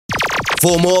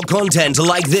For more content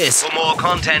like this, log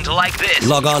on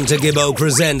to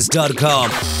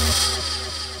gibbopresents.com.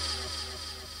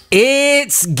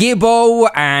 It's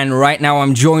Gibbo, and right now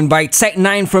I'm joined by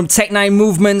Tek-9 from Tek-9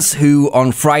 Movements, who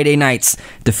on Friday nights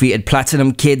defeated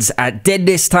Platinum Kids at Dead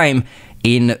This Time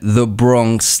in the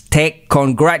Bronx. Tek,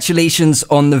 congratulations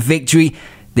on the victory.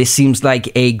 This seems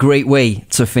like a great way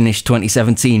to finish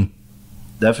 2017.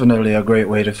 Definitely a great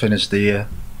way to finish the year.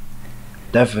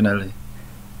 Definitely.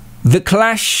 The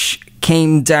clash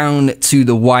came down to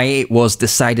the wire. It was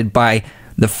decided by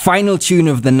the final tune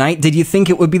of the night. Did you think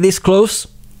it would be this close?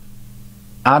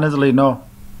 Honestly, no.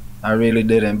 I really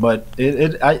didn't. But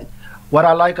what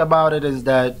I like about it is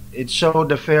that it showed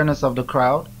the fairness of the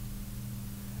crowd.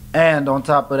 And on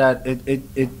top of that,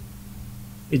 it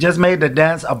just made the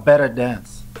dance a better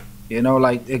dance. You know,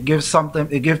 like it gives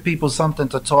people something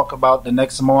to talk about the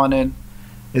next morning.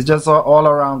 It's just an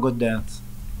all-around good dance.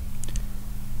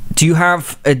 Do you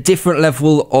have a different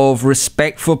level of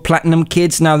respect for Platinum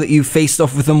Kids now that you've faced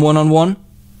off with them one-on-one?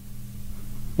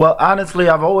 Well, honestly,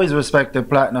 I've always respected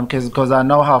Platinum Kids because I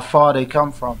know how far they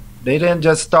come from. They didn't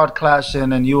just start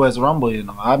clashing in US Rumble, you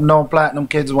know. I've known Platinum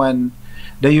Kids when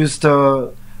they used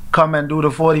to come and do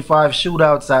the 45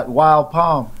 shootouts at Wild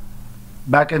Palm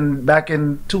back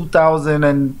in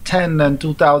 2010 and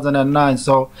 2009.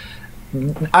 So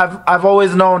I've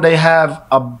always known they have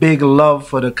a big love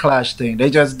for the clash thing. They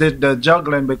just did the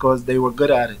juggling because they were good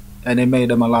at it and it made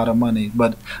them a lot of money.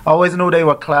 But I always knew they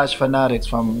were clash fanatics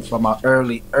from an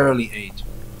early age.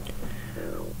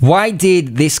 Why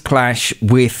did this clash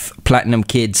with Platinum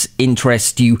Kids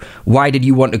interest you? Why did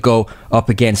you want to go up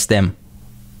against them?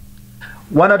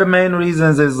 One of the main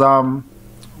reasons is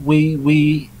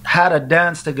we had a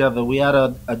dance together. We had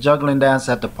a juggling dance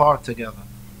at the park together.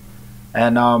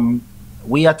 And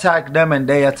we attacked them and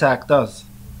they attacked us,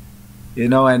 you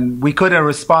know, and we couldn't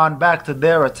respond back to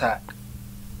their attack.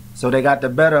 So they got the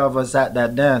better of us at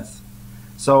that dance.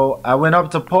 So I went up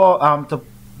to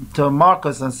to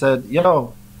Marcus and said,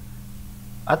 yo,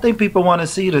 I think people want to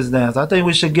see this dance. I think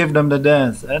we should give them the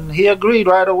dance. And he agreed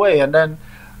right away. And then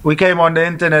we came on the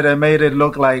internet and made it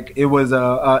look like it was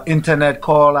a internet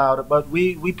call out. But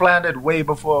we planned it way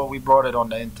before we brought it on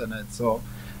the internet. So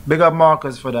big up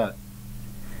Marcus for that.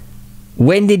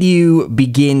 When did you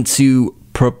begin to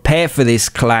prepare for this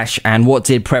clash, and what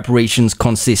did preparations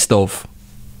consist of?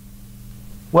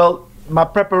 Well, my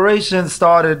preparation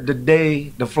started the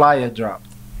day the flyer dropped.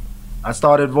 I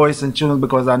started voicing tunes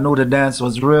because I knew the dance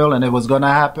was real and it was going to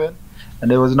happen, and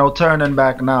there was no turning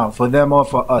back now for them or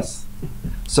for us.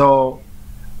 So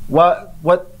what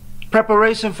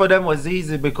preparation for them was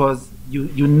easy because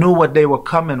you knew what they were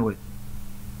coming with.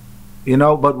 You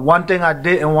know, but one thing I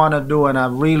didn't want to do, and I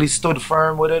really stood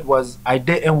firm with it, was I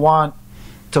didn't want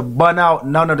to bun out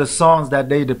none of the songs that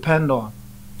they depend on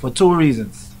for two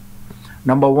reasons.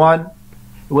 Number one,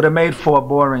 it would have made for a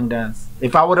boring dance.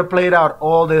 If I would have played out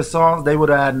all their songs, they would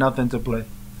have had nothing to play.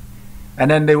 And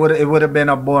then it would have been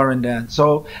a boring dance.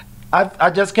 So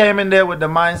I just came in there with the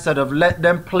mindset of let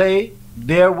them play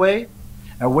their way,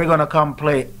 and we're going to come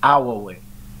play our way.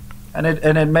 And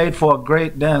it made for a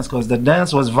great dance because the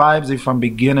dance was vibesy from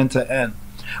beginning to end.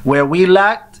 Where we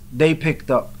lacked, they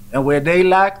picked up, and where they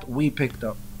lacked, we picked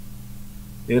up.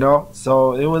 You know,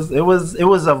 so it was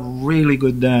a really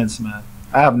good dance, man.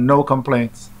 I have no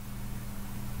complaints.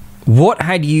 What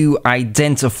had you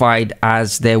identified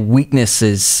as their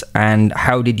weaknesses, and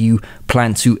how did you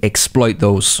plan to exploit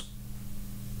those?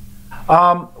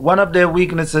 One of their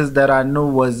weaknesses that I knew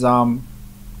was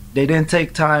they didn't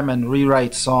take time and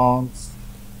rewrite songs.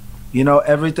 You know,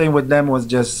 everything with them was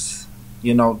just,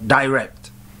 you know, direct.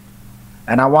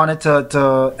 And I wanted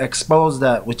to expose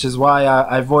that, which is why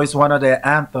I voiced one of their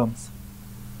anthems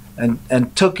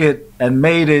and took it and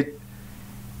made it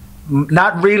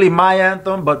not really my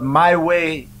anthem, but my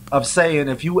way of saying,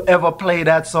 if you ever play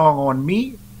that song on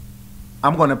me,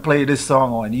 I'm going to play this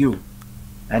song on you.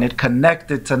 And it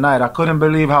connected tonight. I couldn't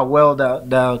believe how well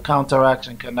the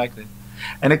counteraction connected.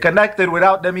 And it connected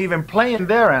without them even playing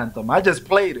their anthem. I just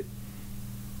played it.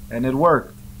 And it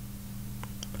worked.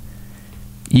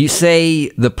 You say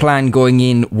the plan going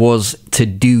in was to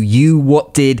do you.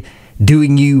 What did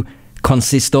doing you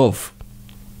consist of?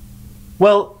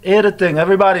 Well, here's the thing.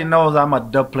 Everybody knows I'm a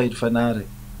dubplate fanatic.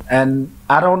 And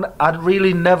I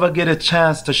really never get a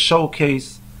chance to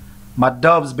showcase my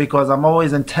dubs because I'm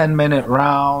always in 10-minute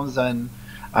rounds and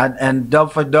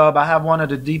dub for dub. I have one of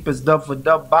the deepest dub for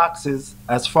dub boxes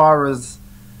as far as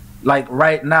like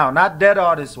right now, not dead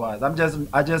artist wise.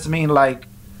 I just mean like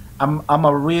I'm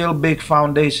a real big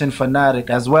foundation fanatic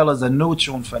as well as a new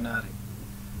tune fanatic.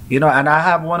 And I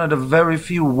have one of the very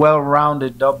few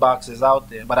well-rounded dub boxes out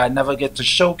there, but I never get to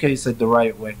showcase it the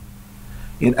right way.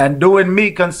 And doing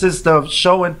me consists of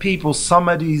showing people some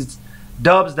of these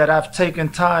dubs that I've taken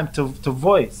time to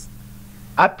voice.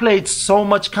 I played so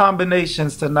much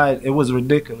combinations tonight, it was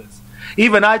ridiculous.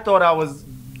 Even I thought I was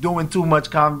doing too much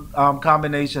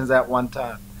combinations at one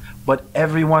time, but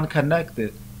everyone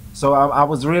connected. So I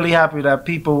was really happy that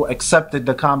people accepted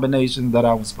the combinations that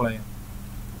I was playing.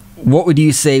 What would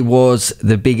you say was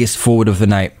the biggest forward of the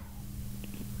night?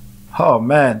 Oh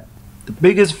man, the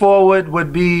biggest forward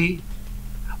would be,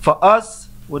 for us,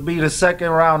 would be the second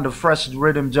round of fresh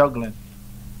rhythm juggling.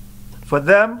 For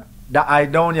them, the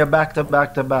Idonia back to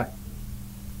back to back.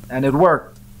 And it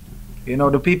worked.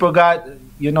 The people got,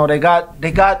 they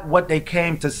got what they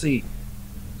came to see.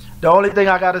 The only thing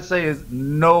I gotta say is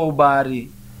nobody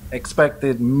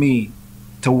expected me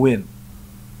to win.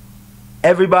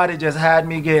 Everybody just had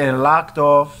me getting locked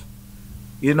off,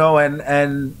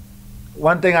 and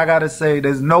one thing I gotta say,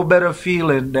 there's no better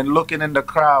feeling than looking in the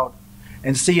crowd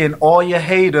and seeing all your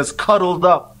haters cuddled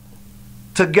up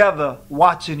together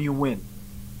watching you win.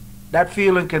 That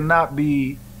feeling cannot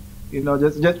be,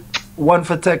 just one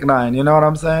for Tek-9, you know what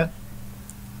I'm saying?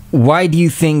 Why do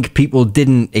you think people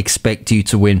didn't expect you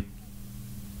to win?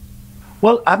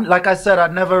 Well, like I said, I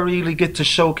never really get to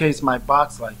showcase my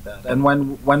box like that. And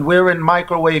when we're in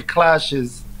microwave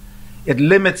clashes, it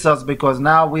limits us because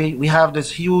now we have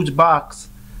this huge box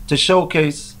to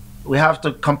showcase. We have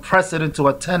to compress it into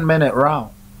a 10-minute round.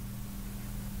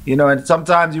 And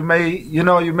sometimes you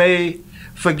may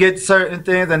forget certain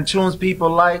things and tunes people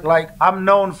like. Like, I'm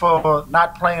known for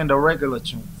not playing the regular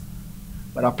tunes,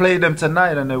 but I played them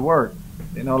tonight and it worked.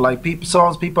 Like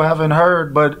songs people haven't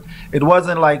heard, but it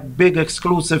wasn't like big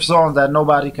exclusive songs that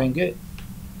nobody can get.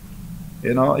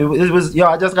 It was,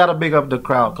 I just gotta big up the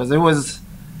crowd because it was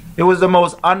the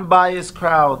most unbiased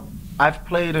crowd I've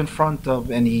played in front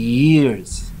of in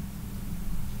years.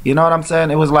 You know what I'm saying?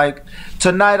 It was like,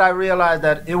 tonight I realized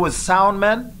that it was sound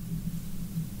men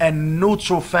and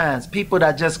neutral fans, people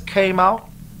that just came out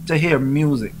to hear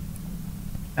music.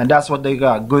 And that's what they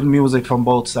got, good music from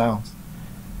both sounds.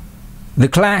 The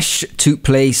clash took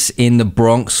place in the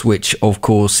Bronx, which of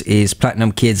course is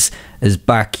Platinum Kid's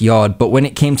backyard. But when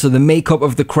it came to the makeup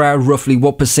of the crowd, roughly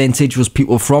what percentage was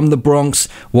people from the Bronx?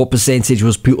 What percentage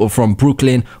was people from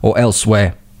Brooklyn or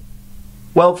elsewhere?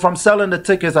 Well, from selling the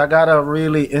tickets, I got a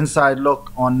really inside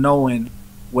look on knowing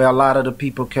where a lot of the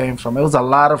people came from. It was a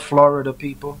lot of Florida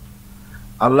people,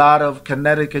 a lot of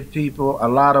Connecticut people, a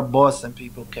lot of Boston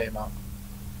people came out.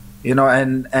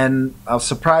 And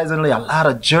surprisingly, a lot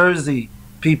of Jersey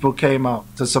people came out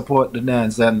to support the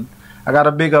dance. And I got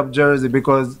to big up Jersey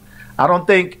because I don't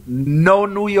think no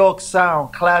New York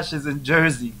sound clashes in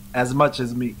Jersey as much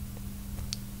as me.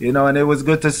 And it was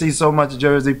good to see so much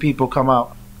Jersey people come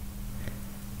out.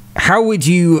 How would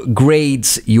you grade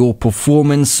your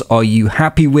performance? Are you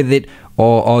happy with it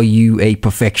or are you a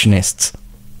perfectionist?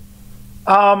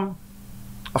 Of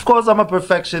course I'm a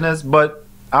perfectionist, but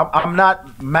I'm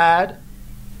not mad.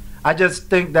 I just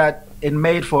think that it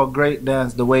made for a great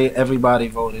dance the way everybody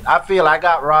voted. I feel I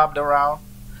got robbed around,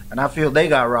 and I feel they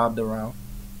got robbed around.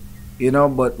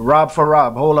 But rob for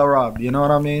rob, hola rob, you know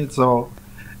what I mean? So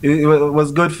it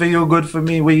was good for you, good for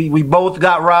me. We both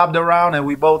got robbed around and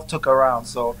we both took around.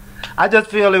 So I just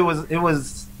feel it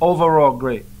was overall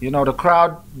great. The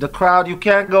crowd, you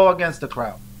can't go against the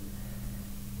crowd.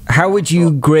 How would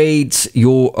you grade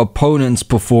your opponent's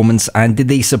performance, and did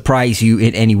they surprise you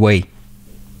in any way?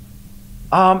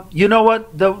 You know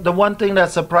what? The one thing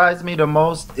that surprised me the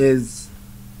most is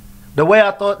the way I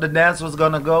thought the dance was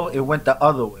gonna go, it went the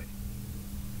other way.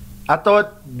 I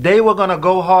thought they were gonna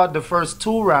go hard the first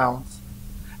 2 rounds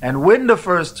and win the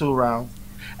first 2 rounds,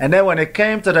 and then when it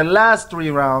came to the last 3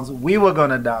 rounds, we were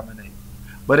gonna dominate.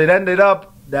 But it ended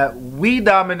up that we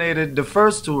dominated the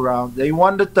first 2 rounds, they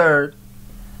won the 3rd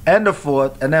and the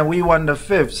 4th, and then we won the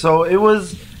 5th. So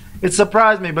it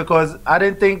surprised me because I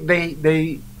didn't think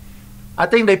I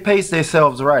think they paced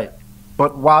themselves right.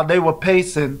 But while they were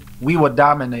pacing, we were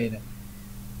dominating.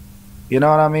 You know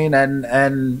what I mean?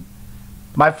 And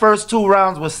my first 2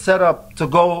 rounds was set up to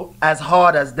go as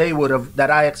hard as they would have,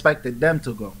 that I expected them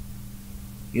to go.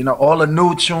 All the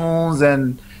new tunes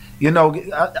and,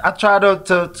 I try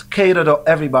to cater to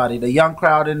everybody, the young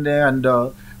crowd in there and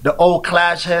the old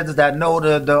clash heads that know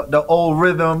the old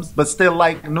rhythms but still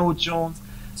like new tunes.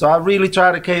 So I really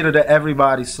try to cater to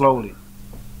everybody slowly.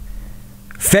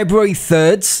 February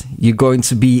 3rd, you're going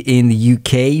to be in the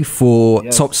UK for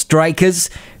Top Strikers,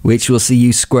 which will see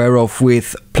you square off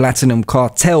with Platinum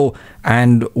Cartel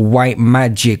and White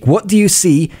Magic. What do you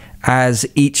see as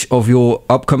each of your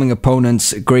upcoming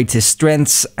opponents' greatest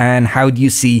strengths, and how do you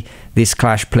see this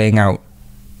clash playing out?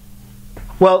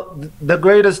 Well, the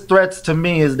greatest threats to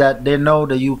me is that they know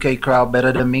the UK crowd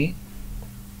better than me.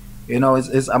 You know,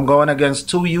 I'm going against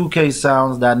two UK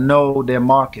sounds that know their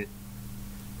market,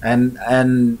 and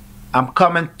I'm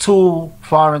coming to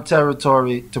foreign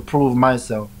territory to prove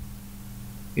myself.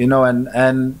 You know,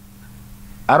 and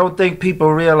I don't think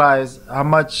people realize how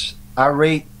much I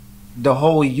rate the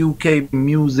whole UK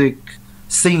music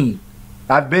scene.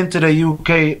 I've been to the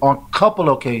UK on a couple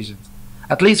occasions,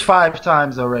 at least 5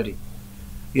 times already.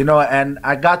 You know, and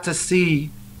I got to see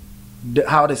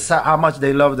how much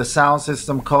they love the sound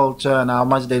system culture and how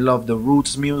much they love the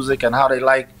roots music and how they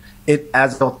like it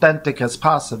as authentic as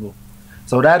possible.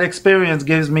 So that experience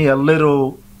gives me a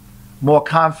little more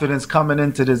confidence coming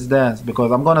into this dance,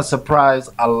 because I'm going to surprise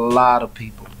a lot of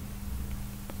people.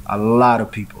 A lot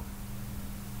of people.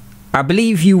 I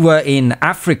believe you were in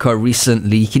Africa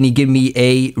recently. Can you give me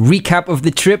a recap of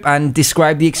the trip and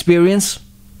describe the experience?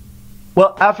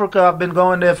 Well, Africa, I've been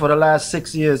going there for the last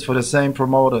 6 years for the same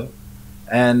promoter.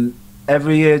 And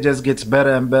every year it just gets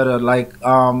better and better. Like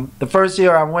the first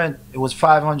year I went, it was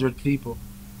 500 people.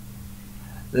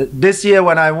 This year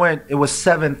when I went, it was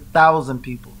 7,000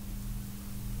 people.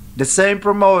 The same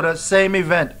promoter, same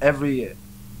event every year.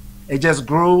 It just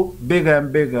grew bigger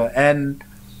and bigger. And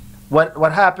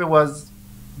what happened was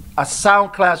a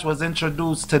sound clash was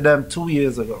introduced to them 2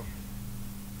 years ago.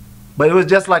 But it was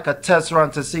just like a test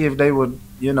run to see if they would,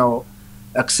 you know,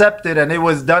 accept it. And it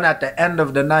was done at the end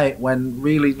of the night when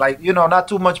really, like, you know, not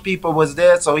too much people was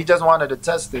there. So he just wanted to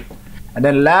test it. And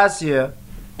then last year,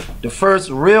 the first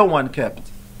real one kept.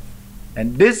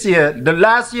 And this year, the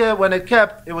last year when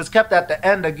it was kept at the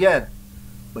end again.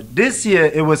 But this year,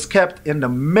 it was kept in the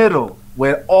middle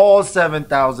where all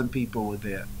 7,000 people were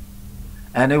there.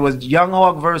 And it was Young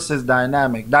Hawk versus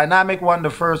Dynamic. Dynamic won the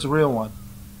first real one.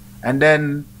 And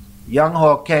then Young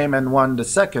Hawk came and won the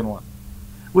second one.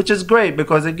 Which is great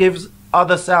because it gives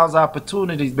other sounds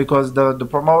opportunities, because the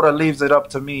promoter leaves it up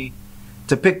to me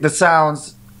to pick the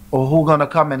sounds or who's going to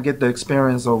come and get the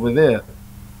experience over there.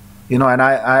 You know, and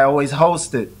I always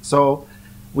host it. So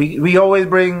we always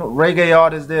bring reggae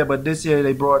artists there, but this year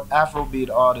they brought Afrobeat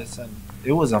artists, and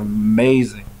it was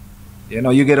amazing. You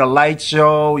know, you get a light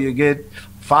show, you get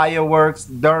fireworks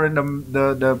during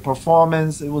the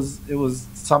performance. It was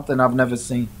something I've never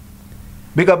seen.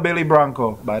 Big up Billy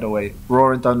Bronco, by the way,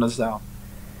 Roaring Thunder Sound.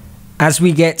 As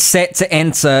we get set to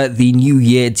enter the new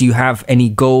year, do you have any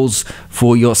goals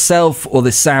for yourself or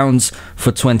the sounds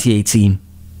for 2018?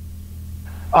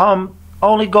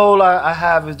 Only goal I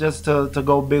have is just to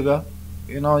go bigger.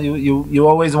 You know, you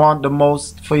always want the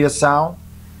most for your sound.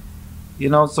 You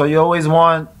know, so you always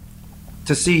want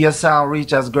to see your sound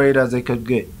reach as great as it could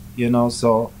get. You know,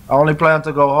 so I only plan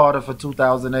to go harder for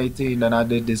 2018 than I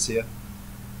did this year.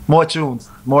 More tunes,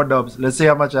 more dubs. Let's see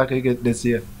how much I can get this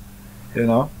year. You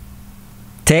know.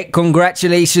 Tek,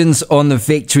 congratulations on the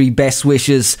victory. Best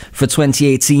wishes for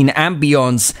 2018 and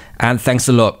beyond. And thanks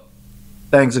a lot.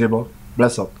 Thanks, Gibbo.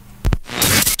 Bless up.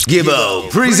 Gibbo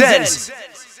presents